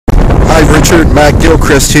Hi Richard, Mack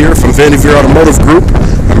Gilchrist here from Vandevere Automotive Group.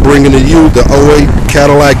 I'm bringing to you the 08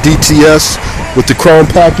 Cadillac DTS with the chrome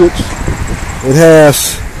package. It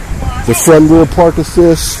has the front rear park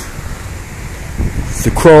assist,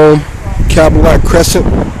 the chrome Cadillac crescent.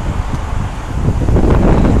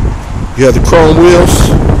 You have the chrome wheels.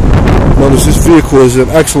 Notice this vehicle is in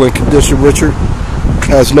excellent condition, Richard.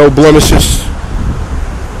 Has no blemishes.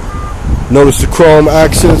 Notice the chrome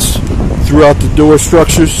accents throughout the door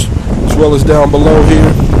structures as well as down below here.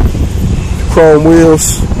 The chrome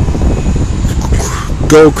wheels,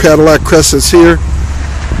 gold Cadillac crescents here.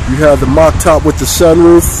 You have the mock top with the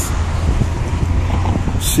sunroof.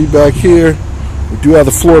 See back here, we do have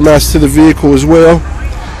the floor mats to the vehicle as well.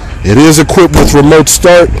 It is equipped with remote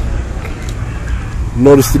start.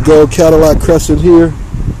 Notice the gold Cadillac crescent here,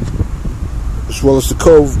 as well as the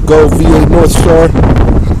gold V8 North Star.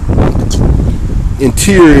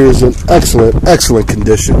 Interior is in excellent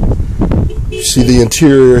condition. You see the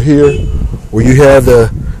interior here, where you have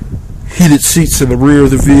the heated seats in the rear of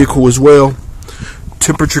the vehicle as well.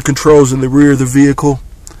 Temperature controls in the rear of the vehicle.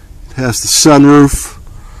 It has the sunroof.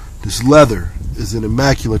 This leather is in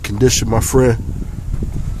immaculate condition, my friend.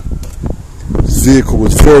 This vehicle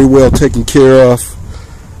was very well taken care of.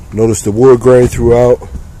 Notice the wood grain throughout.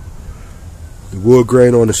 The wood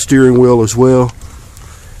grain on the steering wheel as well.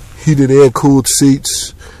 Heated and cooled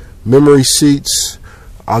seats, memory seats,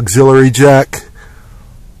 auxiliary jack,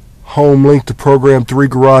 home link to program 3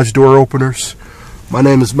 garage door openers. My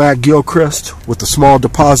name is Mack Gilchrist. With a small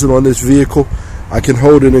deposit on this vehicle, I can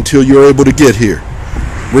hold it until you're able to get here.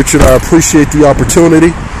 Richard, I appreciate the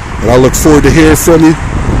opportunity, and I look forward to hearing from you.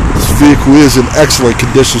 This vehicle is in excellent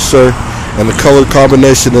condition, sir, and the color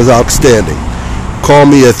combination is outstanding. Call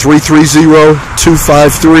me at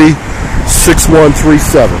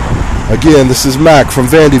 330-253-6137. Again, this is Mack from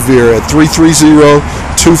Vandevere at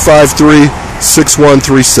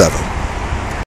 330-253-6137.